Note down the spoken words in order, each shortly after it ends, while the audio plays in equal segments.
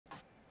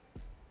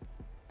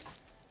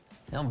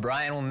Now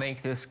Brian will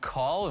make this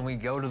call and we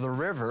go to the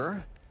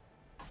river.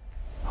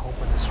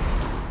 Hoping the street.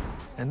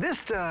 And this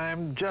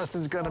time,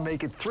 Justin's gonna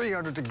make it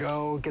 300 to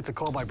go. Gets a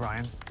call by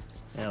Brian.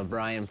 Now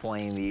Brian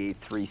playing the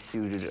 8-3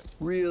 suited,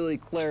 really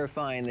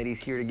clarifying that he's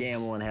here to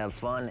gamble and have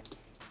fun.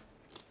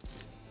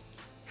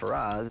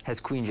 Faraz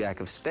has queen jack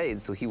of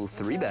spades, so he will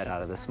 3-bet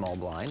out of the small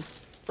blind.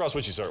 Faraz,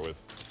 what'd you start with?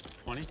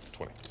 20.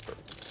 20,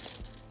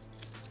 perfect.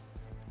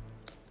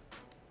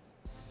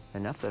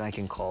 Enough that I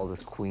can call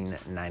this queen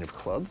 9 of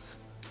clubs.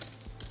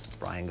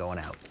 Brian going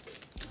out.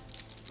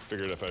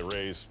 Figured if I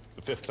raise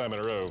the 5th time in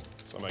a row,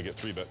 I might get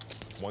 3-bet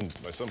won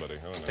by somebody.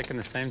 I don't know. Thinking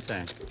the same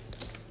thing.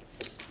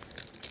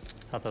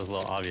 Thought that was a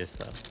little obvious,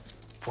 though.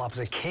 Flops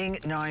a king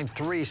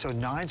 9-3, so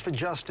 9's for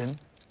Justin.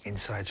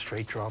 Inside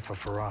straight draw for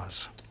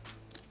Faraz.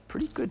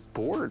 Pretty good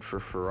board for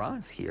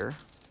Faraz here.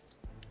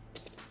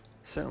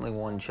 Certainly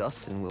one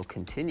Justin will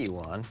continue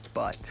on,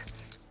 but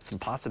some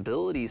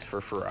possibilities for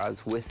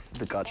Faraz with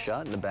the gut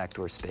shot and the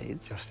backdoor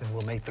spades. Justin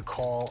will make the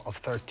call of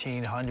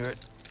 1,300.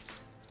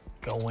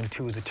 Going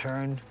to the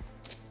turn.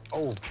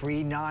 Oh,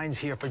 3 9s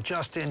here for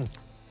Justin.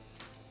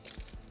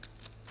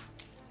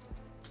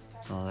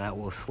 Well, that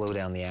will slow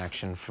down the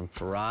action from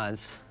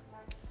Faraz.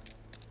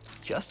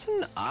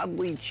 Justin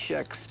oddly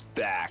checks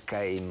back.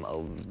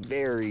 I'm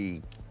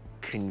very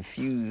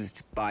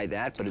confused by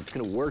that, but it's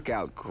going to work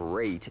out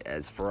great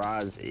as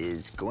Faraz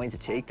is going to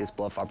take this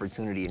bluff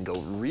opportunity and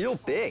go real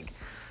big.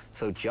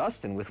 So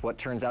Justin, with what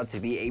turns out to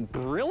be a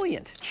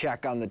brilliant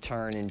check on the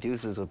turn,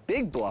 induces a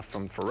big bluff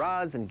from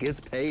Faraz and gets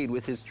paid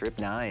with his trip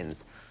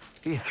 9s.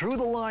 He threw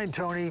the line,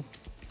 Tony,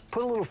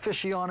 put a little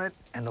fishy on it,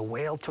 and the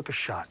whale took a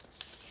shot.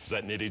 Is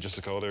that nitty just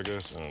a call there,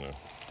 guys? I don't know.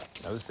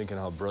 I was thinking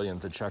how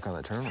brilliant the check on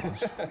the turn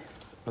was. I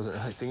wasn't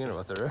really thinking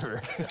about the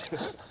river.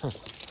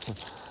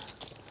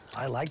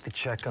 I like the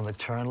check on the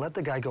turn. Let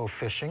the guy go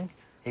fishing.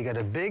 He got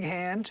a big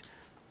hand,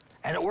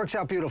 and it works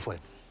out beautifully.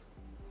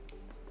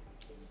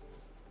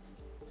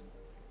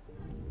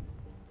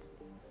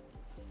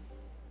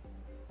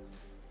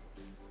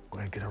 We're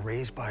gonna get a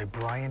raise by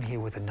Brian here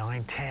with a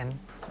 9-10.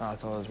 Oh, I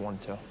thought it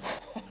was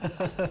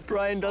 1-2.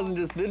 Brian doesn't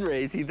just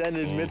min-raise, he then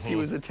admits he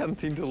was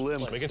attempting to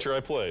limp. Making sure I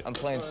play. I'm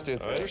playing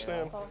stupid. I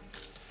understand.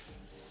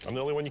 I'm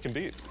the only one you can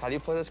beat. How do you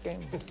play this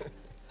game?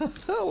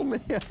 Oh,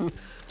 man.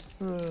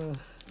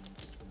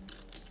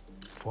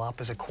 Flop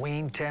is a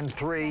queen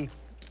 10-3.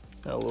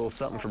 A little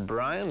something for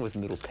Brian with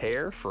middle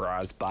pair,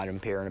 Faraz bottom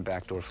pair, and a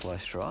backdoor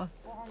flush draw.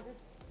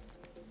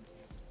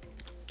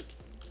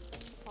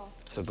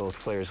 So both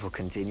players will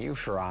continue.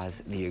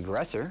 Faraz, the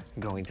aggressor,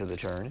 going to the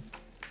turn.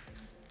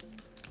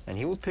 And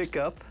he will pick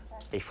up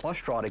a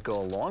flush draw to go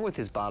along with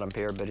his bottom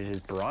pair, but it is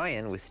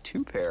Brian with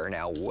 2 pair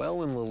now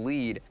well in the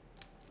lead.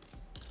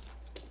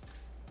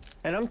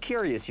 And I'm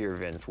curious here,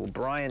 Vince, will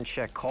Brian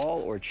check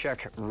call or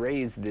check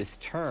raise this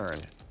turn?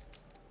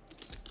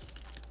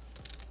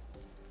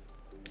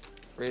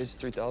 Raise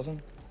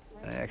 3,000?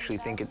 I actually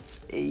think it's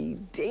a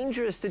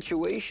dangerous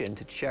situation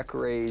to check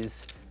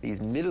raise these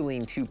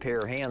middling 2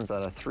 pair hands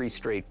on a 3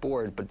 straight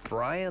board, but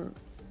Brian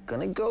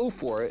gonna go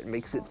for it,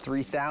 makes it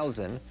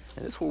 3,000,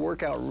 and this will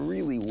work out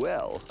really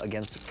well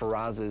against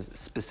Faraz's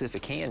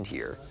specific hand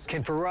here.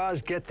 Can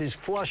Faraz get this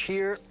flush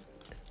here?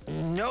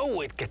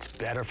 No, it gets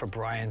better for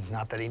Brian.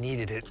 Not that he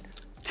needed it.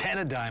 10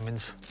 of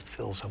diamonds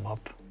fills him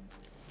up.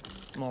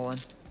 I'm all in.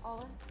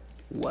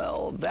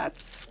 Well,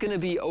 that's gonna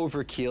be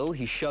overkill.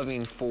 He's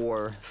shoving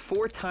for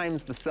 4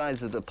 times the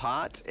size of the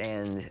pot,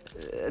 and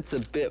it's a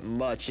bit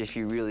much if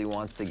he really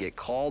wants to get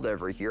called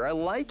over here. I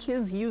like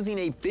his using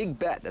a big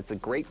bet. That's a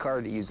great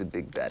card to use a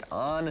big bet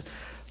on,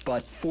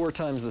 but 4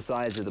 times the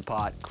size of the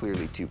pot,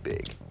 clearly too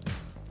big.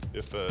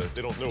 If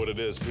they don't know what it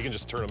is, we can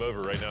just turn them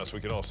over right now so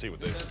we can all see what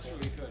they...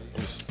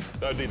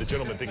 That'd be the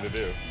gentleman thing to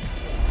do.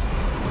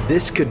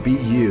 This could be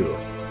you.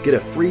 Get a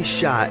free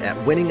shot at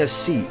winning a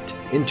seat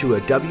into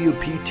a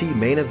WPT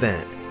main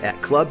event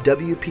at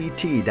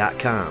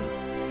ClubWPT.com.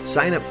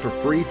 Sign up for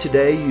free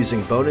today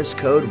using bonus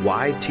code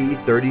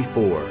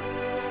YT34.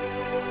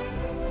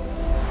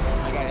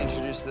 I got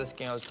introduced to this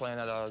game. I was playing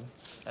at a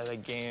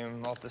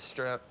game off the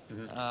strip.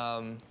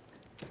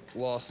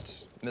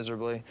 Lost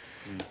miserably.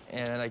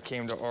 And then I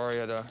came to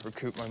Aria to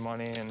recoup my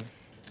money and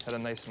had a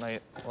nice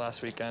night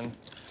last weekend.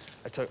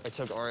 I took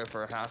Aria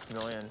for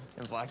 $500,000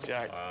 in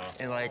blackjack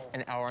in like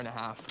an hour and a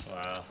half.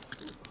 Wow.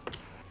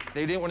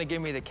 They didn't want to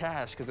give me the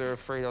cash because they were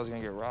afraid I was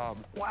gonna get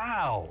robbed.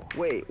 Wow.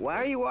 Wait, why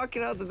are you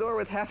walking out the door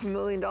with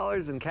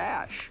 $500,000 in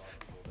cash?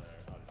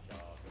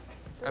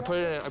 I put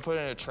it in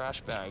a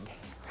trash bag.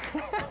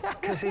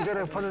 Because he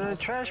gotta put it in a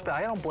trash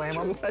bag. I don't blame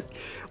him.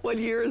 What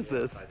year is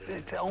this?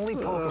 It's only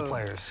poker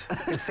players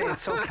can say it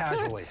so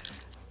casually.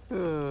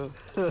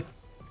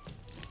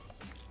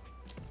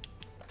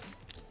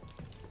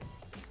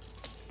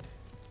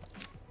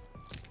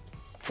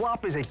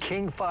 Flop is a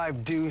king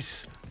 5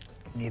 deuce.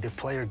 Neither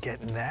player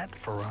getting that.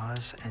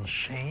 Faraz and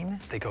Shane,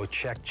 they go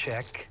check,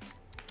 check.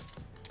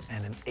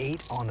 And an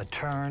 8 on the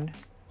turn.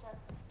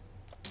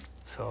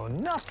 So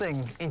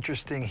nothing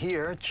interesting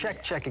here.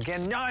 Check, check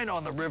again. 9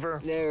 on the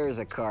river. There's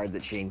a card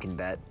that Shane can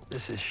bet.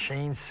 This is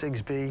Shane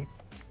Sigsby.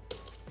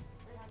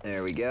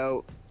 There we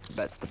go.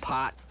 Bets the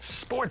pot.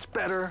 Sports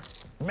bettor,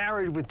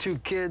 married with 2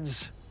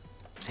 kids.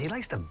 He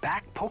likes to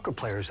back poker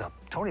players up.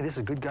 Tony, this is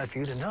a good guy for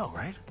you to know,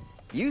 right?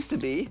 Used to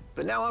be,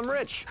 but now I'm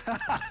rich.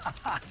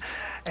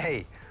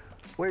 Hey,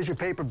 where's your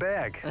paper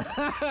bag?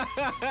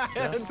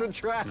 It's a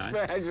trash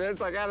bag,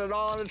 Vince. I got it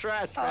all in a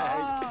trash bag.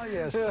 Ah,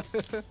 yes.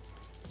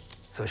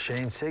 So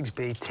Shane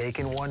Sigsbee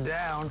taking one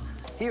down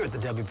here at the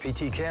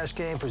WPT Cash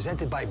Game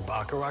presented by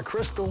Baccarat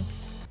Crystal.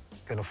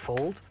 Gonna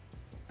fold.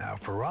 Now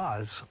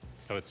Faraz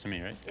Oh, it's to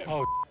me, right?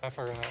 Oh, I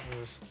forgot. I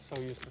was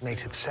so used to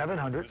makes it seeing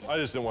 700. I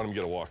just didn't want him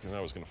to get a walk, and I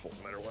was going to fold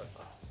no matter what.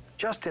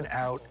 Justin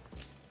out.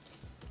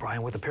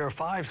 Brian with a pair of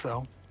 5s,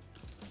 though.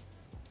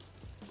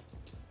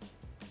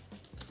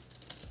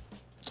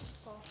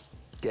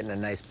 Getting a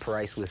nice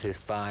price with his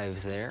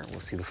 5s there. We'll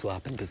see the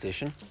flop in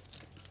position.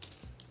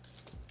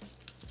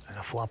 And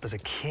a flop is a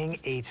king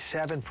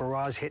 8-7.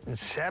 Faraz hitting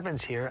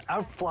 7s here,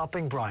 out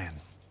flopping Brian.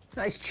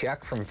 Nice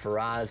check from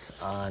Faraz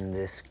on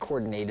this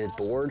coordinated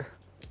board.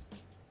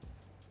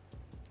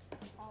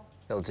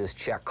 He'll just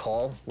check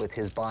call with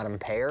his bottom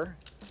pair.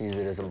 Use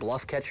it as a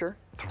bluff catcher.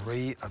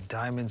 3 of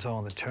diamonds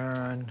on the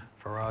turn.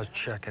 Faraz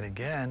checking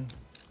again.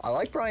 I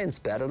like Brian's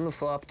bet on the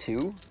flop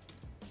too,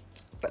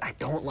 but I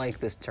don't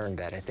like this turn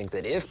bet. I think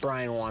that if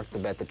Brian wants to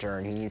bet the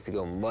turn, he needs to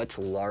go much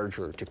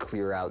larger to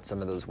clear out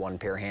some of those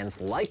 1-pair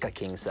hands like a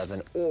king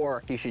 7,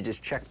 or he should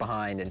just check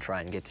behind and try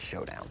and get the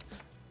showdown.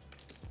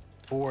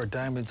 4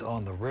 diamonds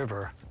on the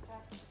river.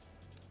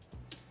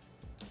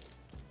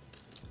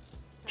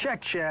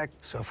 Check, check.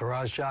 So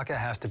Faraz Jaka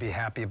has to be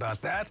happy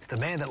about that. The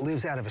man that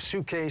lives out of a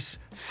suitcase,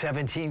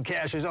 17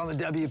 cashers on the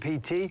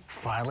WPT,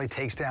 finally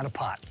takes down a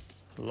pot.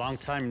 Long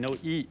time no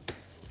eat.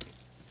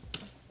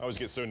 I always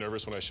get so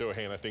nervous when I show a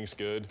hand I think's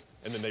good,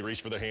 and then they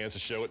reach for their hands to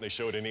show it, and they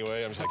show it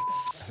anyway. I'm just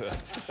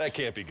like, that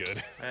can't be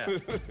good. Yeah.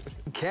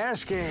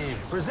 Cash Game,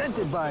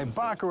 presented by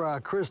Baccarat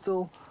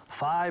Crystal.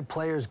 5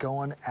 players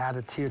going at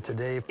it here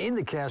today. In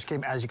the Cash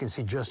Game, as you can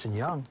see, Justin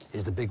Young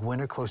is the big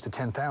winner, close to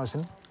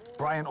 10,000.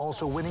 Brian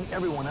also winning,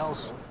 everyone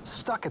else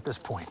stuck at this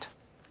point.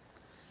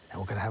 And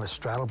we're gonna have a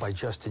straddle by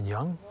Justin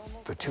Young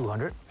for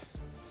 200.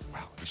 Wow,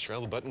 you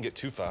straddle the button, get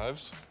 2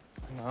 5s?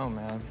 No,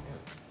 man.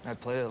 I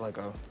played it like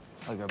a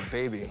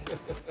baby.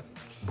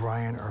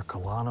 Brian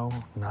Ercolano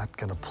not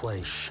gonna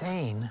play.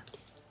 Shane,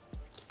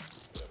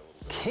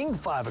 king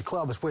 5 of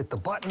clubs with the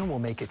button will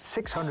make it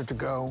 600 to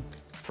go.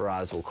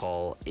 Faraz will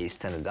call ace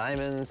 10 of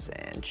diamonds,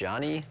 and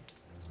Johnny.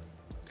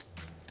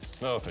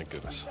 Oh, thank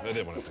goodness. I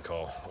didn't want to have to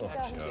call. Oh,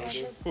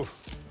 gosh. Whew.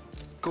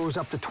 Goes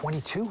up to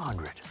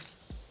 2,200.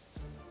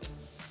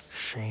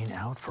 Shane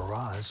out,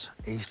 Faraz,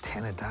 ace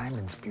 10 of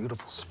diamonds,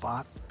 beautiful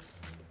spot.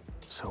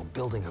 So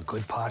building a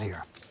good pot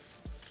here.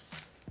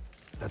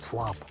 That's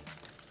flop.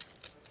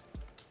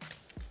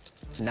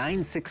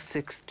 9, 6,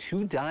 6,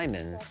 2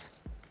 diamonds.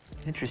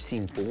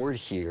 Interesting board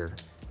here.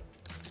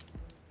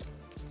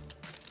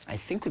 I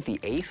think with the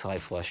ace-high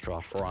flush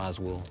draw, Faraz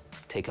will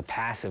take a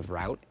passive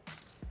route.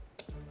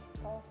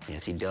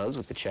 Yes, he does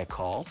with the check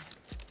call.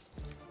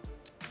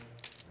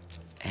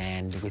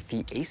 And with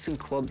the ace of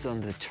clubs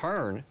on the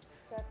turn,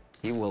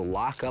 he will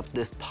lock up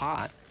this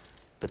pot,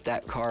 but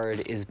that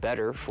card is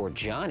better for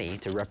Johnny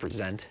to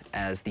represent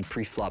as the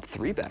pre-flop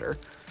 3-better.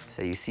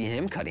 So you see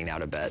him cutting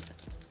out a bet.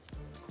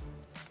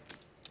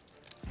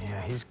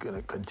 Yeah, he's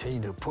gonna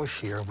continue to push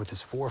here with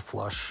his 4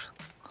 flush.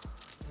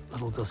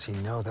 Little does he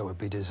know that would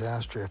be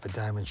disaster if a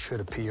diamond should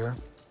appear.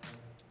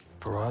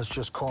 Faraz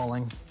just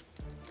calling.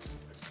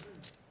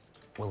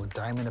 Will a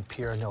diamond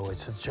appear? No,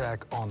 it's a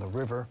jack on the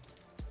river.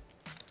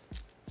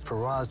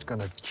 Faraz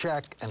gonna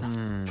check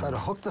and try to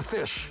hook the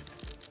fish.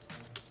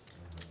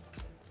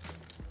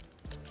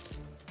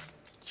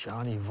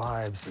 Johnny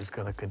Vibes is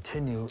gonna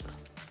continue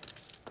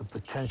the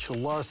potential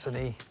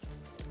larceny.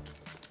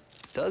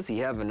 Does he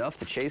have enough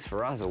to chase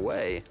Faraz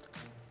away?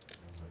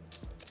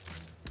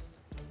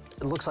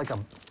 It looks like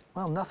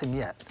well, nothing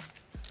yet.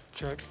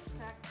 Check.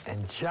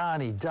 And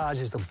Johnny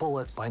dodges the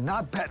bullet by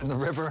not betting the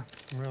river.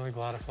 I'm really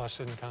glad a flush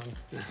didn't come.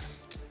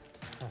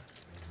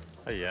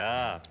 Oh,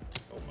 yeah.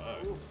 Oh, my.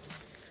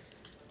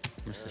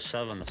 Missed a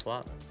shove on the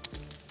flop.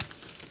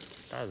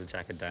 That was a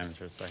jack of diamonds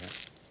for a second.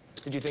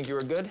 Did you think you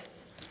were good?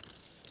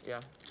 Yeah.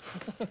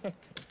 I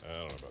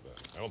don't know about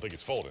that. I don't think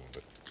it's folding,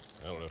 but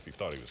I don't know if he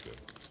thought he was good.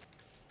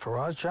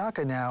 Faraz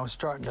Jaka now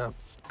starting to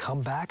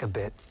come back a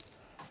bit.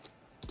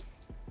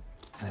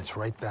 And it's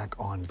right back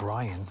on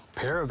Brian.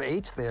 Pair of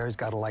 8s there, he's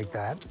gotta like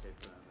that.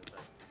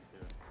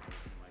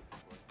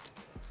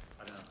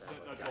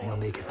 He'll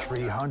make it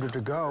 300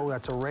 to go,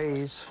 that's a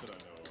raise.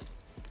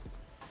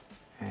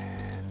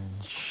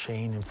 And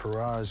Shane and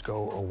Faraz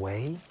go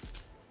away.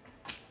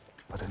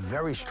 But a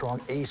very strong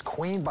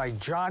ace-queen by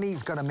Johnny.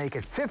 He's gonna make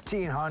it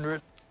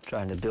 1,500.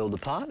 Trying to build a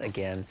pot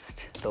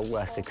against the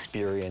less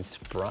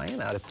experienced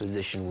Brian, out of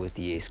position with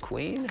the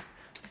ace-queen.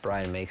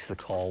 Brian makes the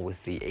call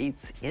with the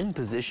 8s in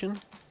position.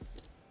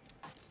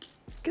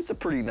 Gets a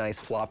pretty nice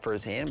flop for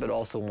his hand, but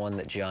also one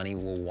that Johnny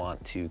will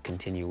want to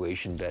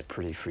continuation bet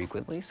pretty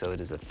frequently. So it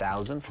is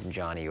 1,000 from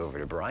Johnny over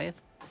to Brian.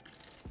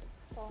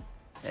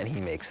 And he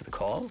makes the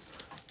call.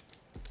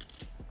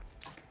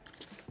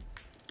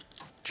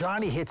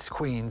 Johnny hits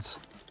queens.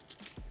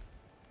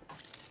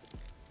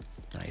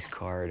 Nice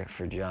card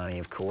for Johnny,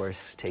 of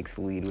course. Takes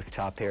the lead with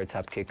top pair,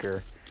 top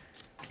kicker,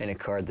 and a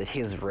card that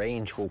his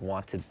range will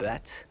want to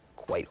bet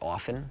quite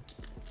often.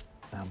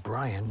 Now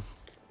Brian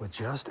with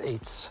just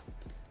eights.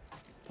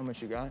 How much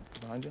you got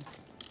behind you?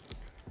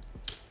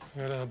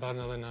 I got about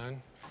another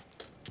 9.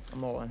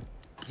 I'm all in.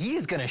 He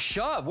is gonna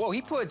shove. Whoa,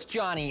 he puts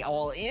Johnny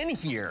all in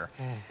here.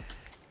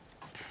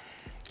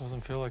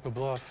 Doesn't feel like a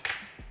bluff.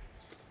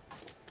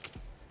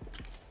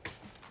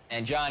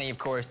 And Johnny, of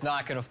course,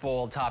 not gonna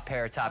fold top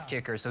pair, top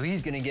kicker, so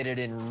he's gonna get it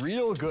in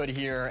real good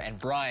here. And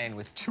Brian,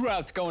 with 2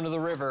 outs going to the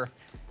river,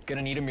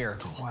 gonna need a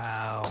miracle.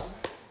 Wow.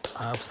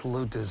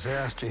 Absolute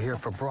disaster here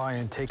for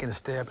Brian, taking a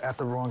stab at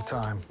the wrong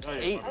time.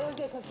 8.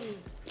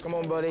 Come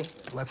on, buddy.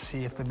 Let's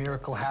see if the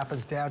miracle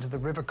happens down to the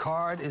river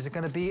card. Is it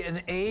going to be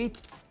an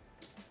 8?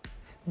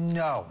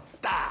 No.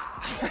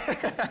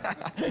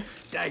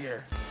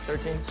 Dagger.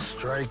 13.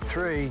 Strike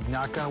 3.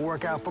 Not going to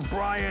work out for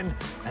Brian,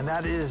 and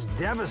that is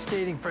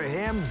devastating for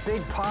him.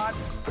 Big pot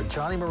for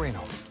Johnny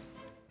Marino.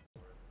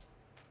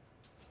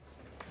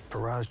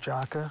 Faraz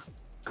Jaka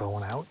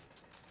going out.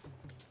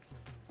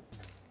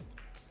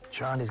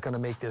 Johnny's going to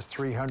make this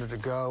 300 to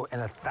go,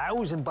 and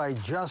 1,000 by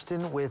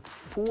Justin with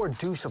 4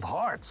 deuce of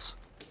hearts.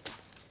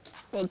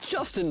 Well,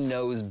 Justin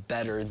knows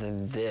better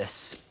than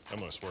this,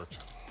 Almost worked.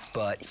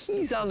 but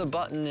he's on the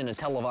button in a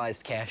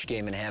televised cash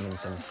game and having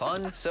some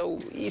fun, so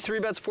he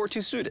 3-bets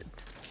 4-2 suited.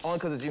 Only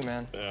because it's you,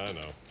 man. Yeah, I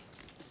know.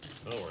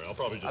 Don't worry, I'll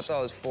probably I just... thought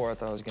it was 4. I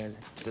thought I was getting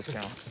a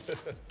discount.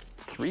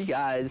 3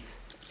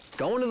 guys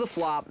going to the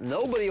flop,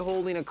 nobody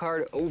holding a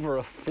card over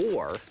a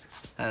 4.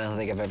 I don't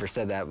think I've ever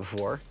said that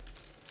before.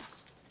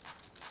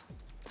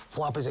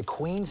 Flop is a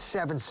queen,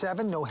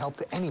 7-7, no help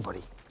to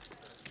anybody.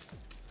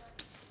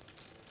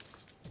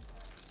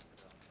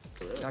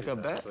 Not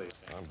gonna bet?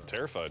 I'm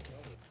terrified.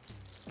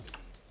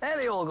 And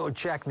they all go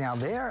check. Now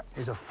there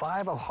is a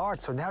 5 of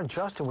hearts, so now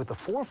Justin with the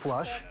 4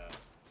 flush.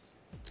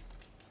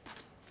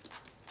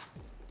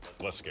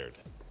 Less scared.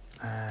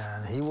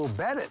 And he will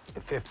bet it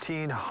at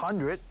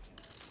 1,500.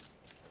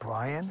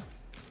 Brian,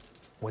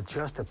 with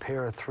just a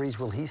pair of 3s,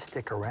 will he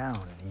stick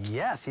around?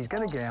 Yes, he's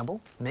gonna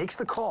gamble. Makes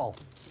the call.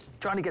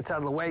 Johnny gets out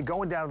of the way,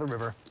 going down to the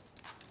river.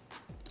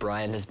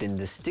 Brian has been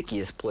the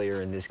stickiest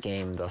player in this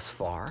game thus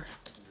far.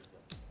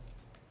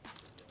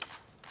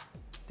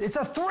 It's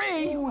a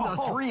 3! Ooh, the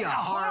Oh, 3 of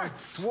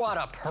hearts. What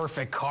a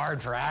perfect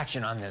card for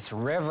action on this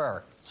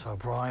river. So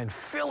Brian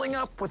filling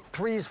up with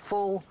 3s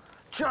full.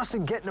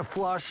 Justin getting a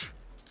flush.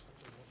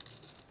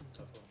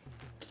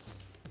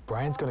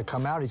 Brian's gonna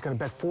come out. He's gonna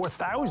bet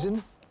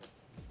 4,000.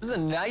 This is a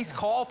nice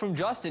call from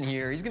Justin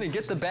here. He's gonna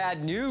get the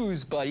bad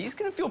news, but he's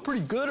gonna feel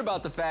pretty good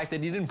about the fact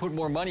that he didn't put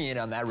more money in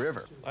on that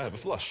river. I have a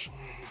flush.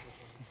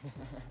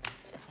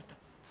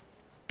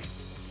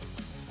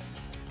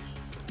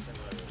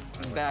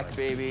 I'm back,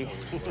 baby.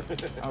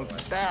 I'm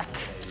back.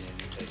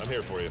 I'm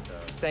here for you.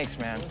 Thanks,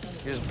 man.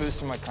 You're just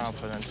boosting my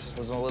confidence.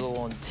 Was a little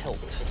on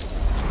tilt.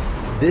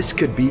 This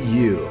could be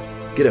you.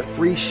 Get a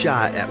free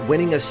shot at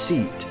winning a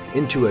seat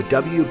into a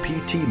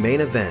WPT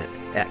main event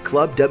at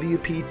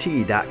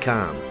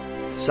ClubWPT.com.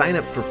 Sign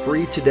up for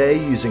free today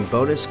using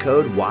bonus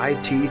code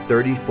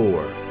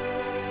YT34.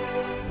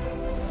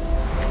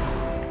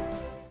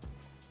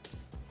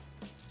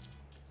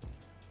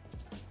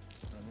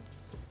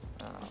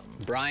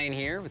 Brian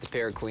here with a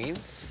pair of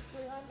queens.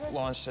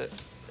 Launched it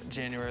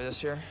January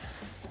this year,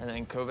 and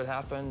then COVID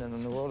happened, and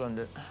then the world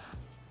ended.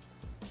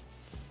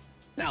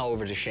 Now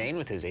over to Shane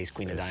with his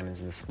ace-queen of diamonds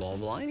in the small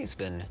blind. He's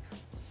been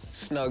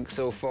snug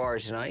so far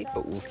tonight,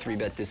 but we'll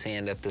 3-bet this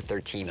hand up to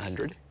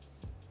 1,300.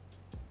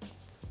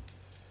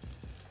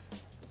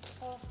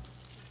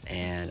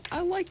 And I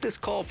like this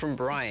call from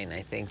Brian.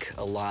 I think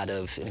a lot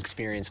of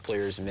inexperienced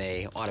players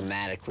may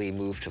automatically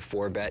move to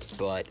 4-bet,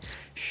 but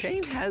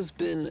Shane has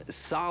been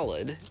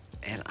solid,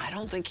 and I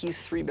don't think he's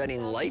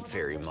 3-betting light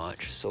very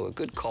much, so a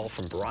good call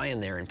from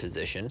Brian there in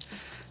position.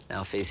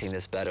 Now facing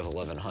this bet of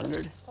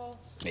 1,100,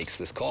 makes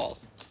this call.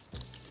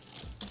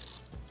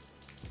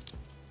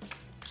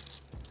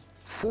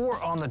 4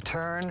 on the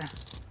turn.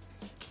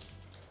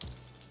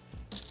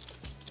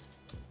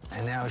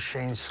 And now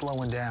Shane's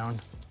slowing down.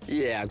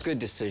 Yeah, good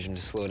decision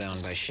to slow down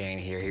by Shane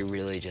here. He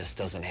really just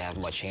doesn't have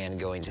much hand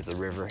going to the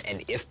river.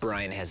 And if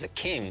Brian has a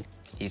king,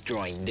 he's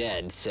drawing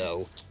dead,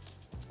 so...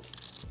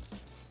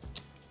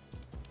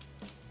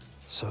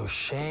 So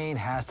Shane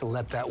has to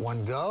let that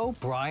one go.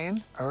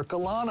 Brian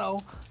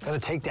Ercolano gonna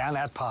take down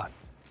that pot.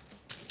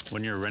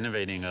 When you're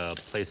renovating a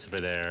place over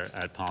there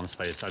at Palms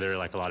Place, are there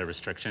like a lot of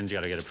restrictions? You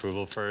got to get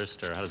approval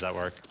first, or how does that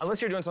work?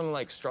 Unless you're doing something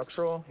like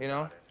structural, you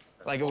know?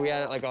 Like if we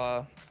had like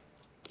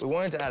we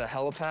wanted to add a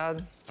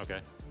helipad, Okay.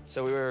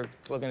 so we were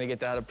looking to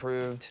get that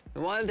approved.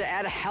 We wanted to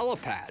add a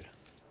helipad.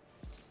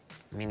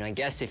 I mean, I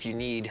guess if you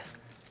need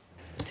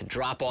to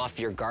drop off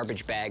your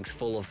garbage bags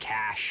full of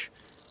cash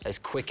as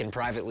quick and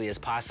privately as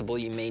possible,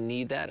 you may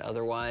need that.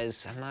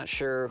 Otherwise, I'm not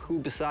sure who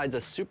besides a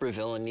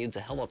supervillain needs a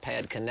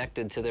helipad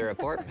connected to their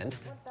apartment.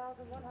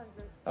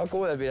 How cool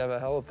would that be to have a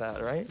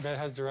helipad, right? That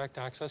has direct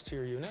access to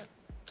your unit?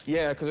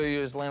 Yeah, because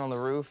you just land on the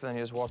roof and then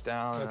you just walk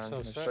down That's and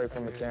then so sick. straight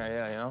from the camera.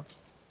 Yeah, you know?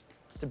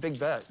 It's a big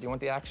bet. Do you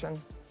want the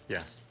action?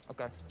 Yes.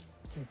 Okay.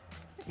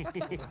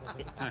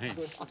 I mean,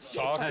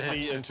 Talk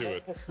me into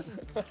it.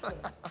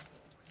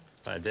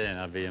 if I didn't,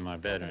 I'd be in my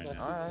bed right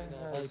now. All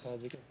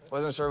right.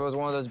 Wasn't sure if it was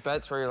one of those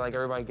bets where you're like,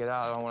 everybody get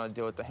out. I don't want to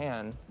deal with the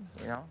hand,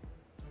 you know?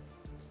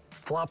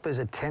 Flop is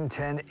a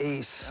 10-10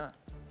 ace. Yeah.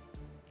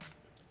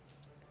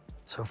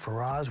 So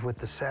Faraz with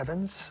the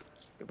sevens.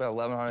 About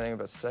 1,100, I think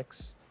about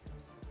 6.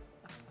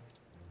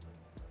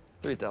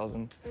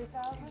 3,000.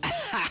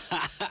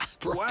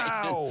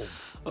 Wow!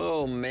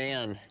 Oh,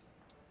 man.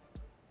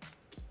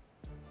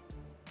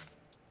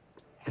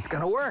 It's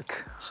gonna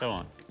work. Show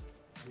on.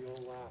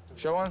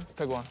 Show one?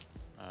 Pick one.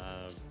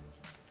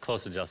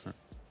 Close adjustment.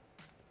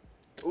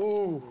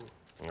 Ooh.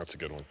 That's a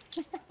good one.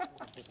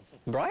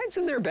 Brian's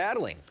in there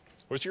battling.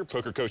 What's your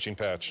poker coaching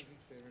patch?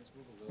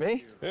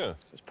 Me? Yeah.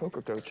 Just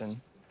poker coaching.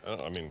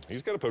 I mean,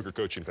 he's got a poker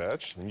coaching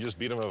patch, and you just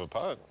beat him out of a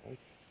pot.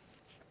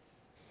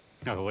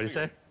 Oh, what do you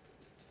say?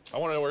 I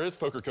want to know where his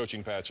poker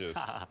coaching patch is.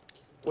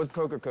 What's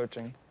poker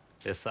coaching?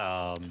 It's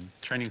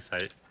training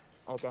site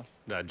Okay.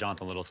 that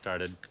Jonathan Little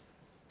started.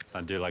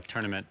 I do like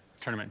tournament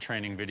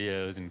training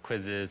videos and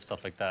quizzes,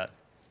 stuff like that.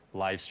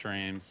 Live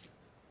streams.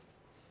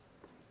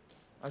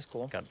 That's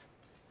cool. Got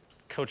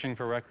coaching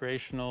for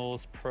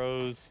recreationals,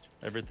 pros,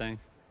 everything.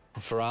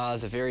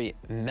 Faraz, a very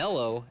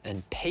mellow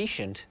and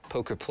patient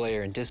poker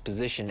player and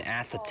disposition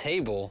at the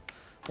table,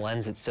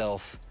 lends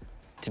itself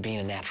to being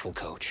a natural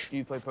coach. Do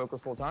you play poker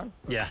full time?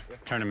 Yeah,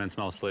 tournaments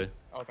mostly.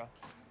 Okay.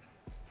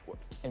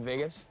 In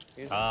Vegas?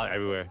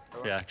 Everywhere.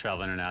 Yeah,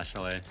 travel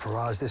internationally.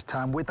 Faraz this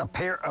time with a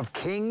pair of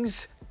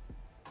kings.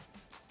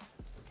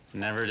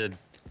 Never did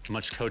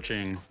much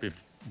coaching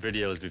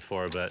videos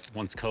before, but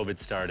once COVID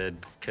started,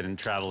 couldn't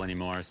travel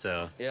anymore,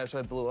 so Yeah, so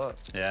it blew up.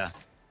 yeah.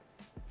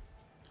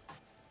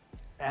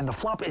 And the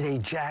flop is a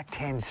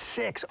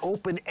Jack-10-6,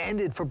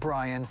 open-ended for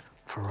Brian.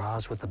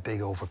 Faraz with the big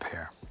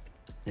overpair.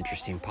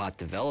 Interesting pot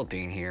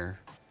developing here.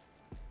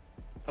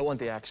 I want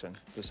the action,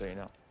 just so you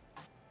know.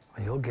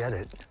 Well, you'll get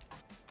it.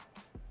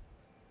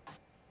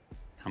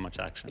 How much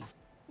action?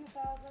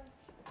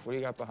 What do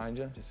you got behind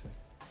you? Just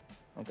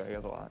okay, you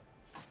have a lot.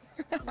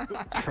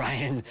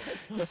 Brian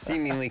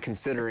seemingly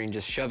considering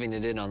just shoving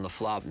it in on the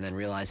flop and then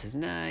realizes,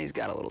 nah, he's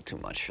got a little too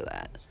much for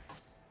that.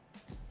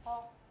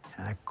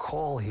 And a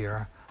call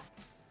here.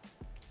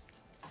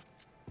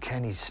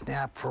 Can he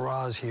snap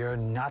Faraz here?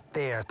 Not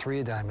there,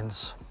 3 of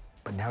diamonds.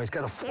 But now he's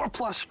got a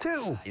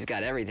 4+2. He's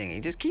got everything. He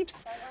just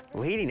keeps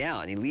leading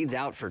out, and he leads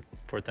out for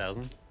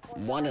 4,000?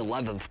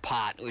 1/11th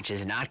pot, which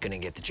is not going to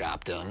get the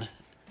job done.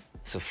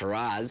 So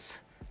Faraz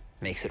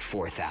makes it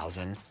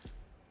 4,000.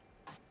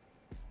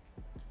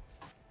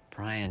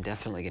 Brian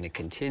definitely going to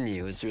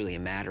continue. It's really a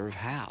matter of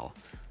how.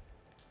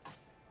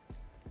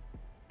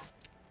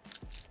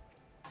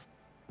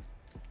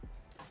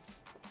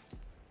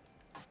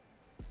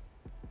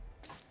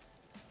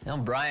 Now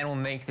Brian will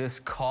make this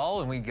call,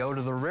 and we go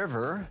to the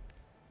river.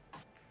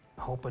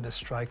 Hoping to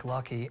strike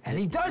lucky, and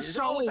he does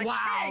so with the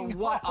king.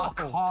 What a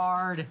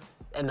card.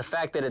 And the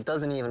fact that it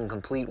doesn't even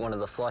complete one of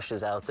the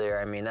flushes out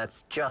there, I mean,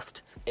 that's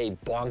just a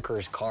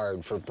bonkers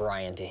card for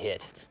Brian to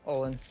hit.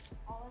 All in.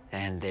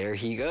 And there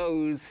he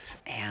goes.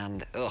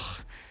 And,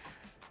 ugh,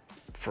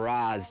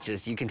 Faraz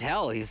just, you can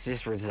tell he's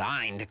just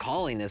resigned to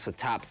calling this with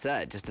top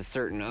set. Just a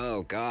certain,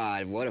 oh,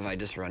 God, what have I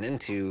just run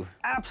into?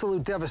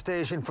 Absolute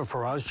devastation for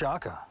Faraz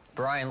Jaka.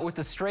 Brian, with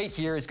the straight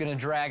here, is going to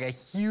drag a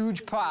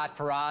huge pot.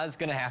 Faraz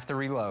going to have to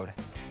reload. I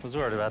was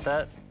worried about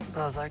that.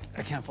 I was like,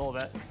 I can't pull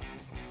that.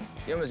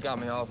 You almost got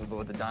me off of it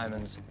with the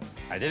diamonds.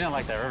 I didn't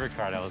like that river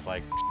card. I was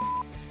like,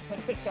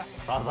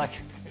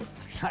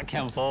 I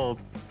can't fold.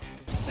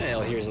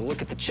 Well, here's a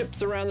look at the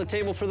chips around the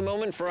table for the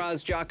moment.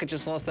 Faraz Jaka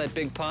just lost that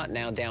big pot,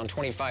 now down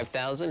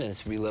 25,000, and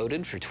is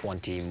reloaded for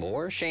 20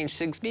 more. Shane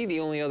Sigsbee, the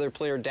only other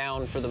player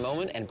down for the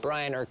moment, and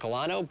Brian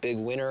Ercolano, big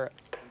winner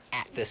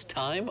at this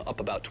time, up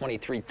about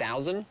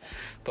 23,000.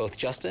 Both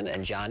Justin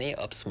and Johnny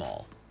up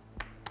small.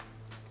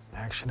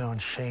 Action on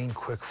Shane,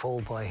 quick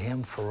fold by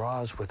him.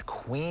 Faraz with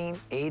queen,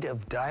 8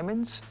 of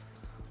diamonds.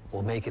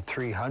 We'll make it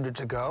 300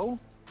 to go.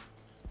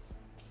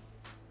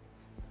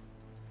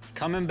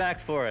 Coming back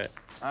for it.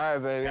 All right,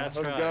 baby, Gotta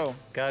let's try. go.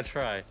 Gotta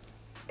try.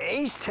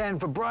 Ace-10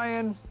 for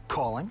Brian,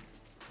 calling.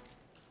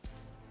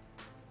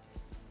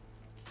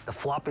 The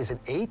flop is an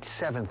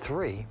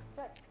 8-7-3.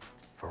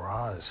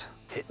 Faraz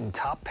hitting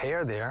top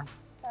pair there.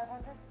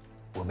 500.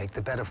 We'll make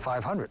the bet of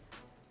 500.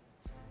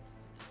 Do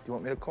you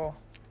want me to call?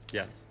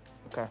 Yeah.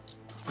 Okay.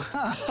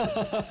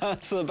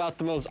 That's about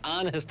the most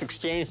honest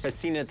exchange I've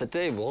seen at the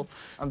table.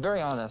 I'm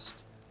very honest.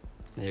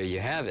 There you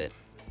have it.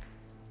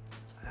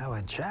 Now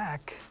a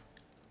jack.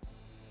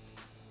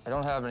 I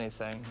don't have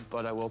anything,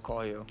 but I will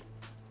call you.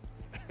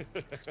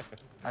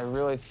 I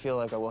really feel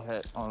like I will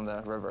hit on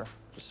the river,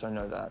 just so I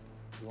know that.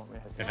 You want me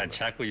to hit the If I river?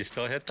 check, will you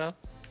still hit, though?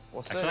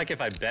 We'll see. I feel like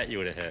if I bet, you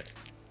would have hit.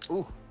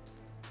 Ooh,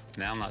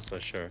 Now I'm not so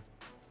sure.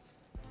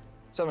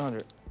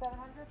 700.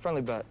 700?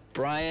 Friendly bet.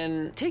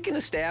 Brian taking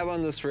a stab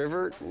on this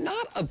river.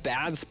 Not a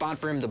bad spot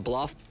for him to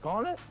bluff.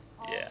 Calling it?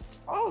 Yeah.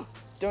 Oh,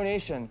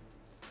 donation.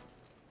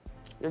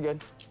 You're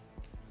good.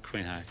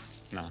 Queen high.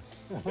 No.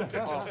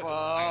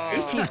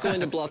 If he's going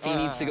to bluff, he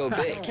needs to go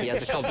big. He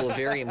has a couple of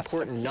very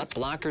important nut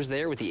blockers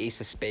there with the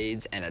ace of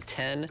spades and a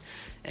 10.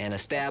 And a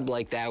stab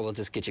like that will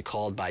just get you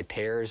called by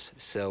pairs.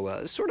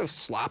 So sort of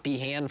sloppy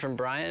hand from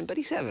Brian, but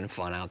he's having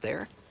fun out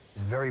there.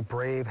 He's very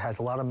brave, has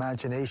a lot of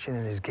imagination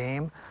in his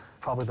game,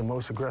 probably the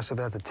most aggressive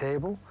at the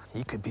table.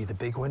 He could be the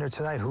big winner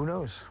tonight. Who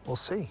knows? We'll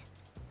see.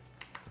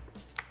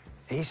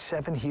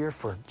 Ace-7 here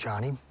for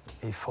Johnny.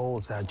 He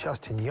folds. Now,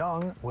 Justin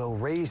Young will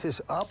raise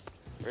this up.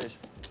 Raise.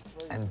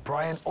 And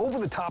Brian over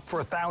the top for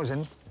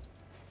 1,000.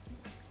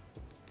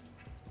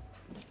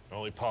 I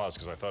only paused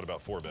because I thought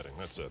about 4-betting.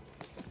 That's it.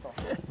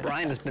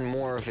 Brian has been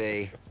more of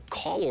a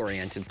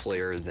call-oriented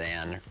player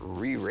than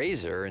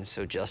re-raiser, and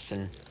so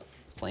Justin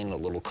playing a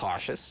little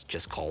cautious,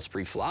 just calls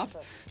pre-flop.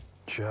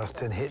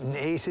 Justin hitting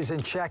aces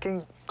and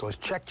checking. Goes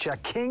check,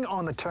 check, king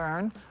on the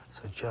turn.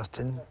 So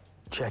Justin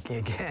checking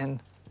again.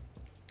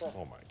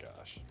 Oh my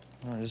gosh.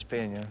 I'm just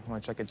paying you.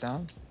 Want to check it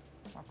down?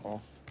 I'll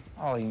call.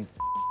 Oh, you.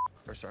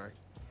 Or sorry.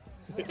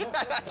 It's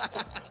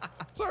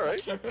all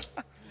right. I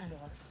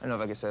don't know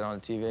if I can say it on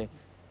the TV.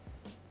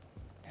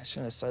 I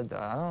shouldn't have said that.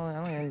 I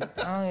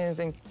don't even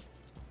think.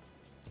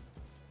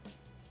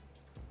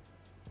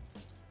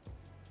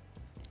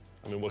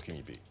 I mean, what can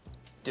you beat?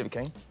 Do you have a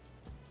king?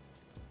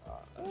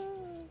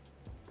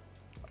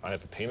 I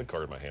have a painted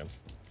card in my hand.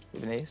 You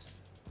have an ace?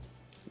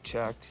 You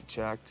checked, you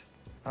checked.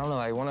 I don't know,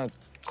 I want to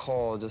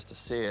call just to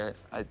see it.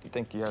 I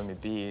think you have me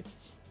beat.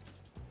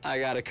 I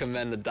gotta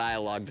commend the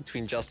dialogue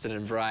between Justin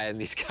and Brian.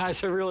 These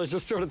guys are really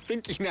just sort of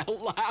thinking out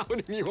loud,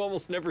 and you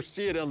almost never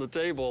see it on the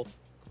table.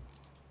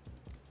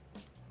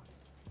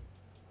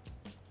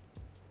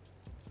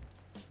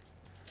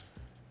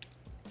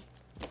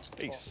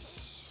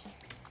 Ace.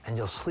 And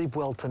you'll sleep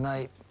well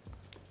tonight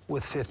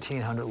with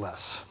 1,500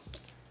 less.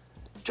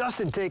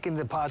 Justin taking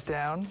the pot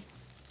down.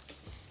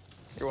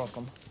 You're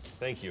welcome.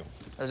 Thank you.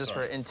 That's just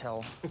for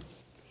intel.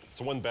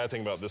 So one bad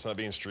thing about this not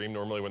being streamed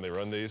normally when they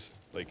run these,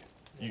 like,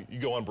 you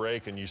go on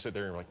break and you sit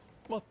there and you're like,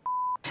 what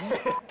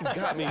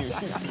you got me.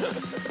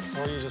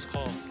 Or you just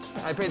call.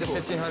 I paid the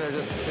 1,500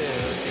 just to see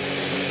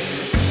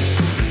it.